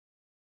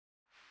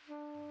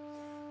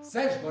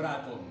Szerge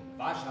barátom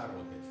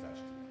vásárolt egy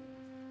festményt.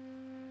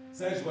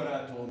 Szerge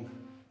barátom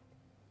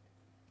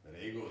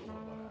régóta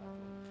barátom.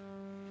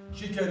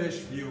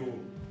 Sikeres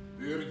fiú,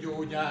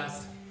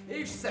 bőrgyógyász,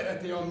 és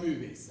szereti a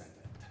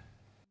művészetet.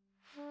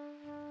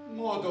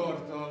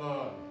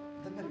 Modortalan,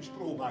 de nem is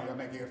próbálja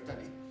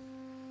megérteni.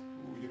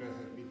 Úgy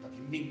röhög, mint aki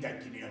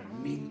mindenkinél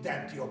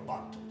mindent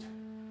jobban tud.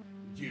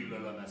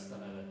 Gyűlölöm ezt a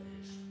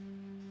nevetést.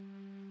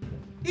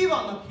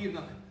 Yvannak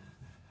hívnak.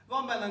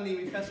 Van benne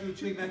némi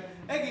feszültség, meg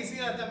egész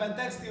életemben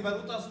textilben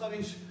utaztam,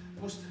 és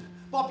most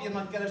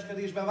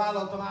papírnagykereskedésben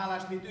vállaltam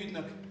állást, mint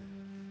ügynök.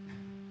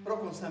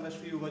 Rokonszenves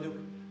fiú vagyok.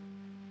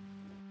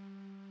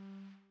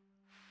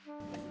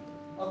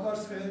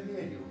 Akarsz felni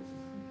egy jót?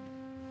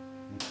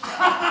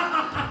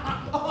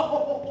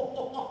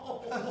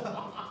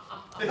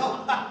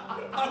 Ja,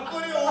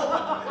 akkor jó!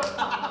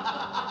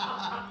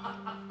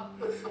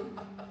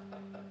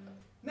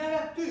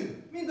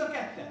 Nevettünk! Mind a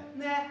ketten!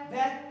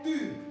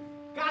 Nevettünk!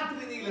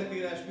 Katrin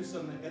életére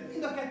esküszöm neked!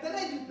 Mind a ketten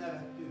együtt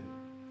nevettünk!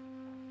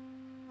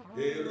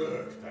 Én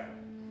rögtem.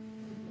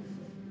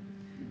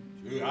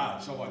 És ő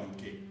állt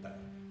savanyúképpen.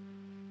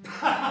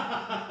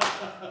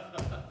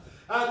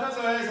 Hát az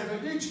a helyzet,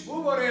 hogy nincs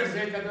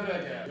humorérzéked,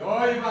 öregem.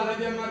 Jaj, már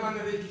legyen már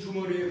benned egy kis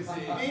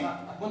humorérzék. Mi?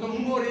 Mondom,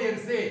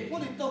 humorérzék.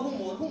 Hol itt a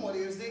humor?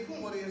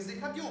 Humorérzék,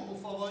 hát jó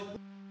pofa vagy.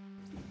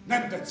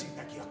 Nem tetszik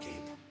neki a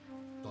kép.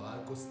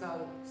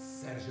 Találkoztál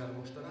Serge-el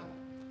mostanában?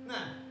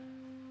 Nem.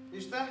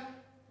 És te?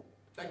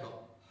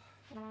 Tegnap.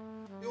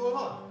 Jól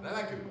van?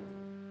 Remekül.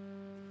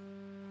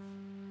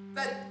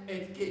 Tedd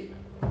egy képet.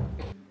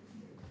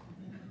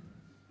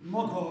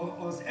 Maga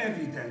az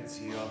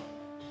evidencia.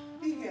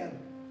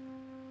 Igen.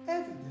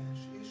 Evidens,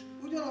 és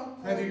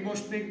ugyanakkor... Pedig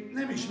most még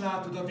nem is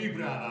látod a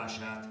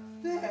vibrálását.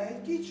 De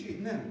egy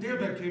kicsit. Nem,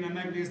 délben kéne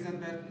megnézned,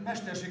 mert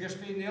mesterséges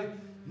fénynél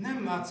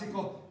nem látszik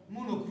a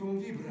monokróm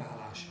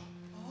vibrálása.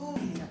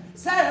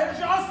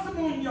 Serge azt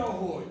mondja,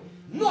 hogy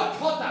nagy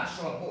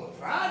hatással volt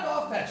rád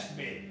a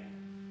festménye.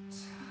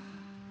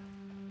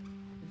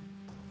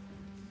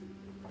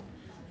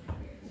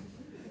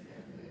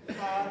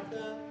 Hát...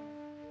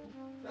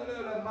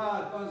 Belőlem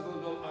már azt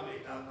gondol,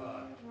 amit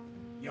akar.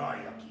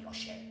 Jajja ki a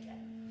segge.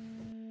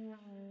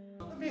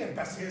 Miért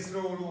beszélsz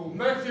rólunk?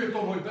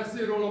 Megtiltom, hogy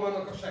beszél rólam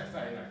annak a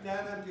seggfejnek.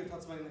 Te nem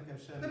tilthatsz meg nekem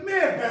De semmit.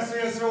 miért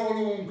beszélsz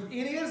rólunk?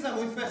 Én érzem,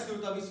 hogy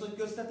feszült a viszony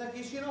köztetek,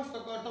 és én azt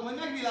akartam, hogy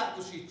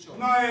megvilágosítson.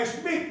 Na és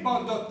mit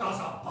mondott az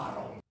a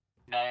barom?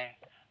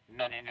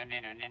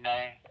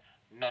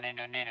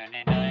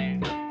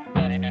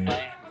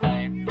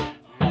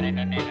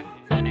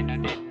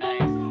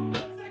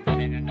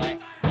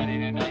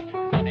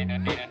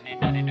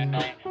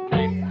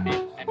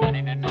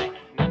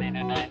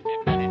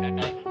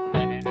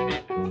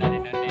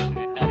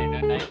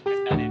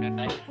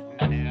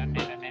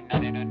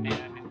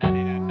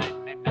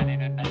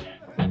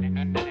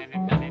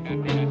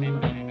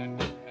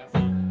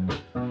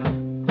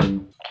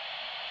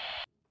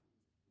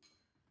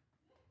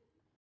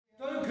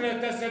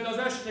 Teszed az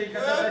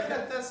estéket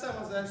Tönkre teszem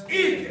az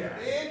estéket. Igen.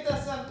 Én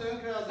teszem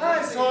tönkre az estéket.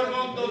 Hányszor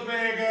mondod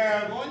még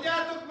el?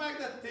 Mondjátok meg,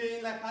 de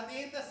tényleg, hát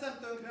én teszem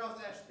tönkre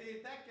az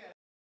estéteket.